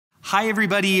Hi,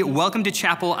 everybody. Welcome to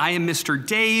Chapel. I am Mr.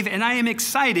 Dave, and I am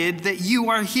excited that you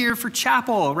are here for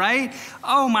Chapel, right?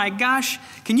 Oh my gosh.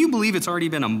 Can you believe it's already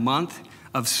been a month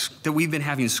that we've been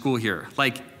having school here?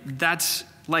 That's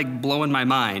blowing my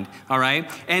mind, all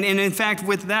right? And in fact,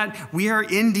 with that, we are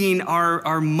ending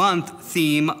our month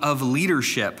theme of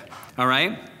leadership, all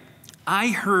right?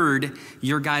 I heard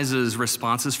your guys'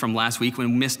 responses from last week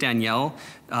when Miss Danielle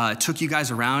took you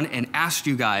guys around and asked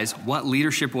you guys what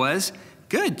leadership was.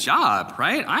 Good job,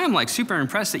 right? I am super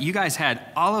impressed that you guys had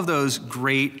all of those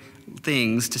great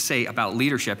things to say about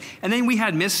leadership. And then we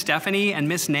had Miss Stephanie and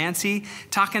Miss Nancy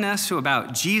talking to us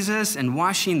about Jesus and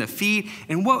washing the feet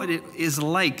and what it is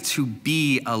like to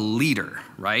be a leader,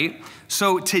 right?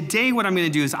 So today what I'm going to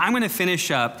do is I'm going to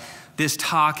finish up this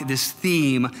this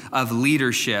theme of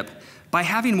leadership by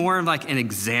having more of an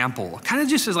example, kind of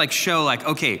just as show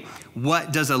okay,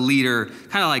 what does a leader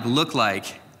kind of look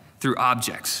like through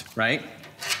objects, right?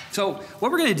 So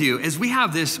what we're gonna do is we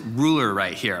have this ruler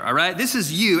right here, all right? This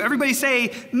is you. Everybody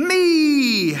say,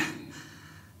 me.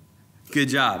 Good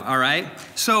job, all right?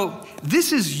 So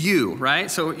this is you, right?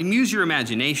 So use your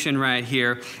imagination right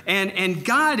here. And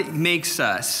God makes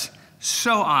us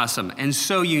so awesome and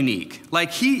so unique.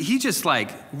 He just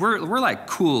we're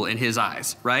cool in his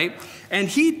eyes, right? And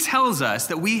he tells us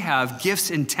that we have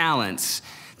gifts and talents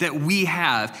that we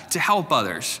have to help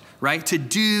others, right? To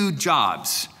do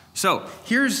jobs. So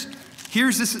here's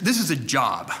this is a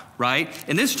job, right?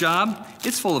 And this job,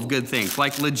 it's full of good things.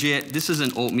 Legit, this is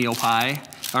an oatmeal pie,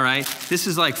 all right? This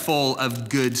is full of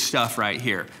good stuff right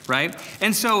here, right?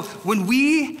 And so when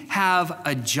we have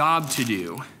a job to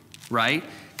do, right?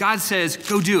 God says,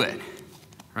 go do it,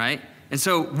 right? And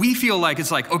so we feel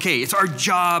okay, it's our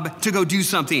job to go do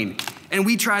something. And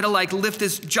we try to lift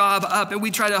this job up and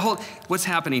we try to hold, what's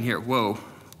happening here? Whoa,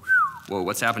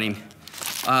 what's happening?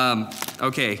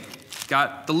 Okay,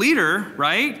 got the leader,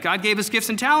 right? God gave us gifts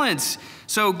and talents.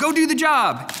 So go do the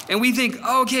job. And we think,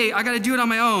 okay, I got to do it on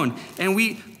my own. And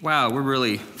we're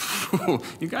really,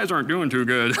 you guys aren't doing too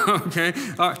good, okay?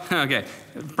 Okay,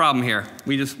 problem here.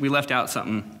 We left out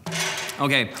something.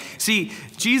 Okay, see,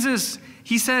 Jesus,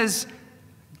 he says,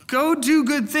 go do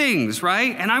good things,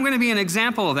 right? And I'm going to be an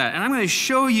example of that. And I'm going to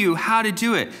show you how to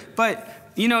do it.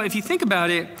 But, if you think about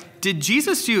it, did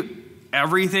Jesus do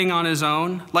everything on his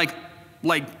own?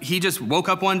 He just woke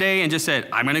up one day and just said,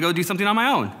 I'm going to go do something on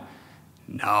my own?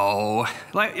 No.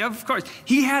 Of course.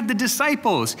 He had the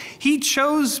disciples. He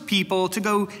chose people to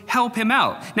go help him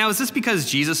out. Now, is this because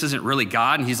Jesus isn't really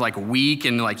God and he's weak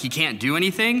and he can't do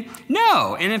anything?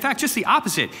 No. And in fact, just the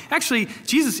opposite. Actually,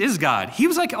 Jesus is God. He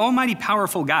was an almighty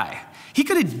powerful guy. He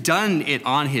could have done it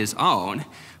on his own.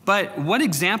 But what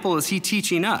example is he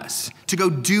teaching us? To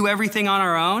go do everything on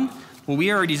our own? Well,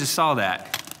 we already just saw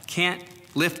that. Can't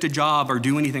lift a job or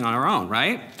do anything on our own,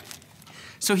 right?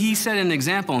 So he set an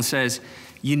example and says,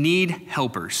 you need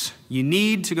helpers. You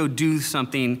need to go do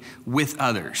something with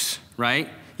others, right?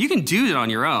 You can do it on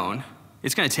your own.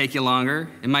 It's going to take you longer.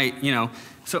 It might,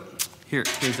 So here's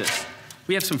this.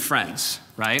 We have some friends,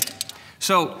 right?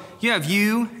 So you have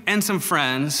you and some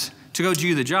friends to go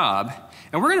do the job.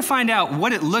 And we're going to find out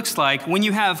what it looks like when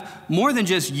you have more than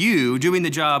just you doing the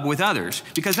job with others,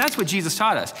 because that's what Jesus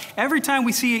taught us. Every time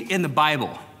we see in the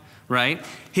Bible, right,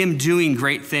 him doing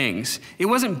great things, it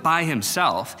wasn't by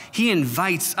himself. He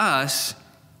invites us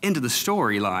into the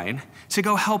storyline to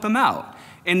go help him out.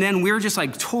 And then we're just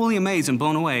totally amazed and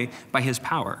blown away by his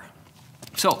power.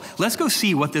 So let's go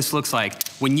see what this looks like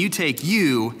when you take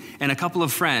you and a couple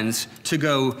of friends to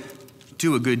go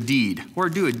do a good deed or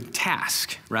do a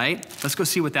task, right? Let's go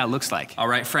see what that looks like. All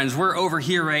right, friends, we're over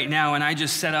here right now, and I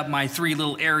just set up my 3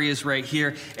 little areas right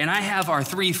here, and I have our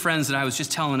 3 friends that I was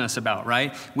just telling us about,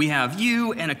 right? We have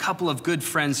you and a couple of good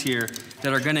friends here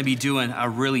that are gonna be doing a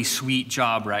really sweet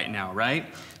job right now, right?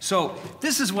 So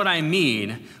this is what I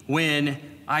mean when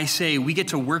I say we get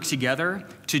to work together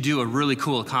to do a really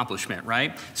cool accomplishment,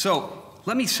 right? So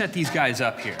let me set these guys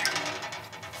up here.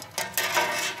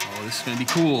 Oh, this is gonna be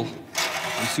cool.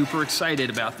 I'm super excited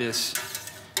about this.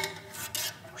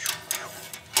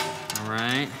 All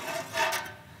right.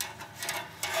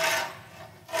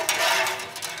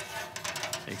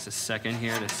 Takes a second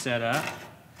here to set up.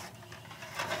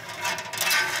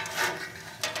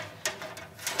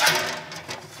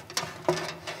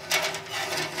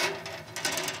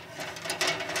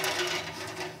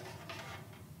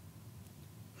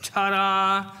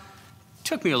 Ta-da!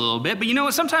 Took me a little bit, but you know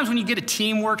what? Sometimes when you get a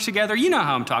team work together, you know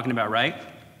how I'm talking about, right?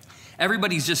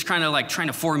 Everybody's just kind of trying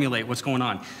to formulate what's going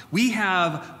on. We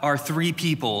have our 3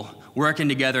 people working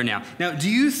together now. Now, do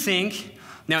you think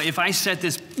Now, if I set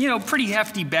this, pretty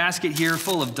hefty basket here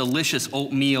full of delicious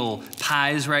oatmeal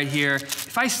pies right here,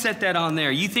 if I set that on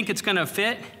there, you think it's going to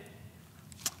fit?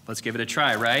 Let's give it a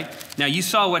try, right? Now, you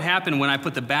saw what happened when I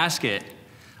put the basket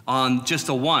on just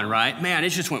a one, right? Man, it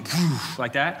just went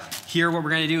like that. Here, what we're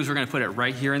going to do is we're going to put it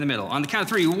right here in the middle. On the count of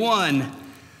 3, 1,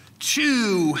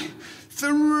 2,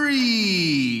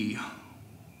 3.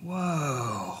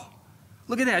 Whoa.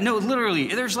 Look at that. No, literally,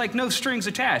 there's like no strings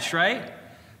attached, right?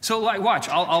 So like, watch,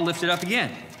 I'll lift it up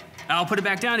again. I'll put it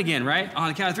back down again, right? On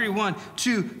the count of 3, 1,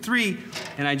 2, 3,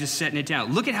 and I'm just setting it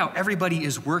down. Look at how everybody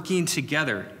is working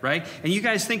together, right? And you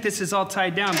guys think this is all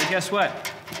tied down, but guess what?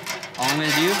 All I'm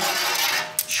gonna do,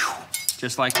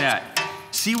 just like that.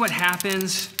 See what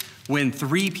happens when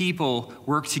 3 people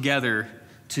work together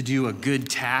to do a good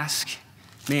task?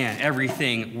 Man,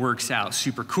 everything works out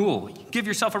super cool. Give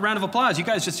yourself a round of applause. You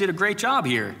guys just did a great job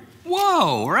here.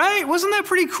 Whoa, right? Wasn't that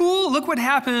pretty cool? Look what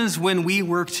happens when we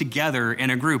work together in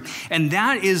a group. And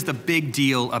that is the big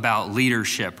deal about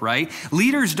leadership, right?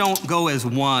 Leaders don't go as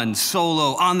one,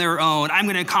 solo, on their own. I'm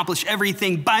going to accomplish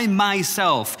everything by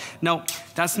myself. No,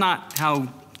 that's not how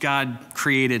God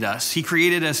created us. He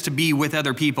created us to be with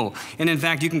other people. And in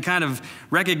fact, you can kind of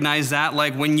recognize that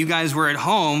like when you guys were at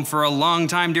home for a long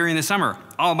time during the summer,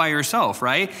 all by yourself,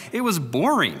 right? It was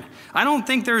boring. I don't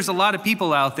think there's a lot of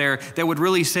people out there that would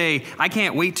really say, I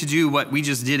can't wait to do what we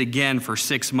just did again for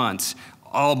 6 months,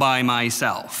 all by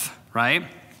myself, right?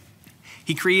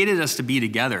 He created us to be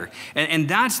together. And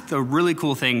that's the really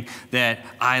cool thing that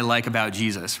I like about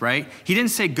Jesus, right? He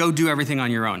didn't say, go do everything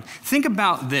on your own. Think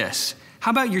about this.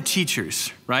 How about your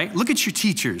teachers, right? Look at your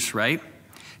teachers, right?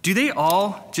 Do they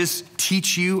all just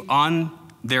teach you on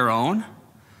their own?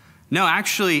 No,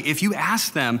 actually, if you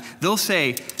ask them, they'll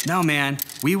say, no, man,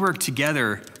 we work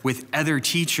together with other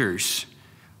teachers,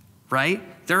 right?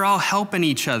 They're all helping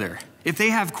each other. If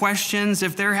they have questions,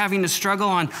 if they're having to struggle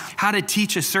on how to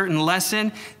teach a certain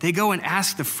lesson, they go and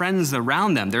ask the friends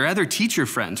around them, their other teacher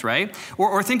friends, right?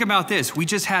 Or think about this. We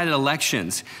just had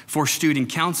elections for student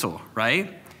council,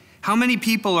 right? How many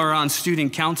people are on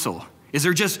student council? Is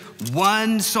there just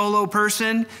one solo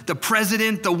person, the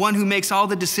president, the one who makes all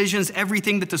the decisions,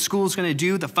 everything that the school's gonna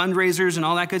do, the fundraisers and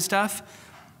all that good stuff?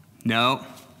 No,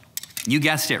 you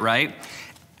guessed it, right?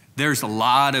 There's a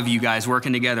lot of you guys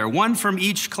working together, one from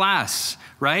each class,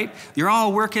 right? You're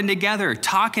all working together,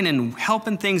 talking and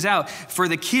helping things out for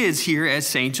the kids here at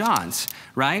St. John's,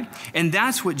 right? And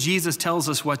that's what Jesus tells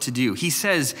us what to do. He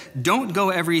says, don't go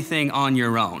everything on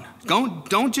your own.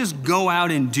 Don't just go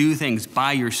out and do things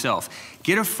by yourself.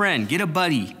 Get a friend, get a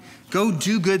buddy, go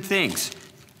do good things,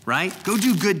 right? Go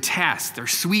do good tasks. They're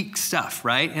sweet stuff,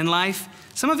 right, in life.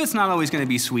 Some of it's not always gonna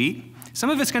be sweet. Some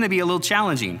of it's gonna be a little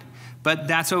challenging, but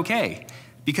that's okay.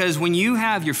 Because when you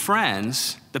have your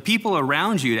friends, the people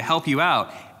around you to help you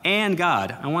out, and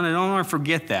God, don't want to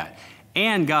forget that,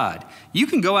 and God, you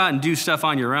can go out and do stuff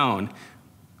on your own,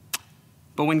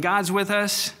 but when God's with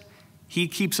us, He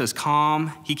keeps us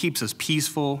calm, He keeps us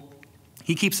peaceful,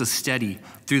 He keeps us steady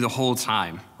through the whole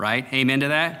time, right? Amen to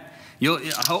that?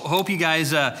 Hope you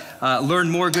guys learn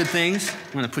more good things.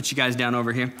 I'm going to put you guys down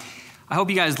over here. I hope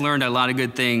you guys learned a lot of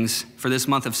good things for this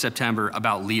month of September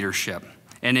about leadership.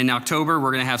 And in October, we're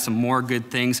going to have some more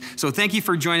good things. So thank you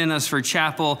for joining us for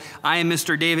chapel. I am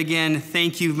Mr. Dave again.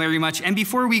 Thank you very much. And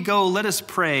before we go, let us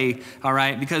pray, all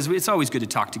right? Because it's always good to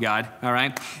talk to God, all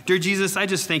right? Dear Jesus, I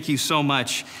just thank you so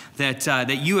much that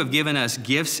you have given us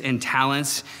gifts and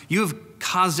talents. You have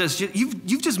caused us,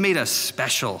 you've just made us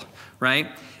special, right?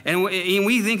 And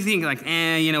we think like,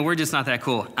 we're just not that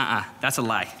cool. That's a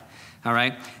lie, all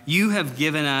right? You have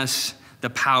given us the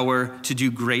power to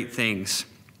do great things.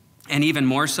 And even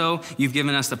more so, you've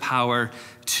given us the power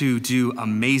to do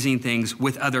amazing things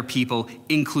with other people,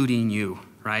 including you,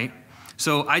 right?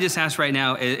 So I just ask right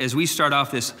now, as we start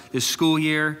off this school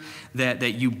year, that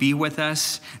you be with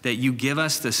us, that you give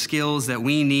us the skills that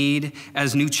we need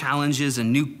as new challenges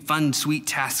and new fun, sweet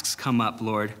tasks come up,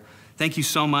 Lord. Thank you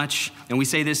so much. And we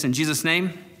say this in Jesus'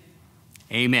 name,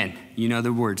 amen. You know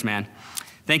the words, man.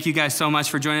 Thank you guys so much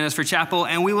for joining us for chapel,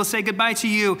 and we will say goodbye to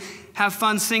you. Have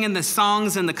fun singing the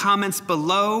songs in the comments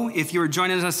below. If you are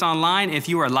joining us online, if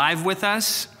you are live with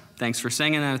us, thanks for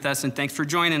singing with us, and thanks for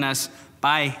joining us.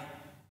 Bye.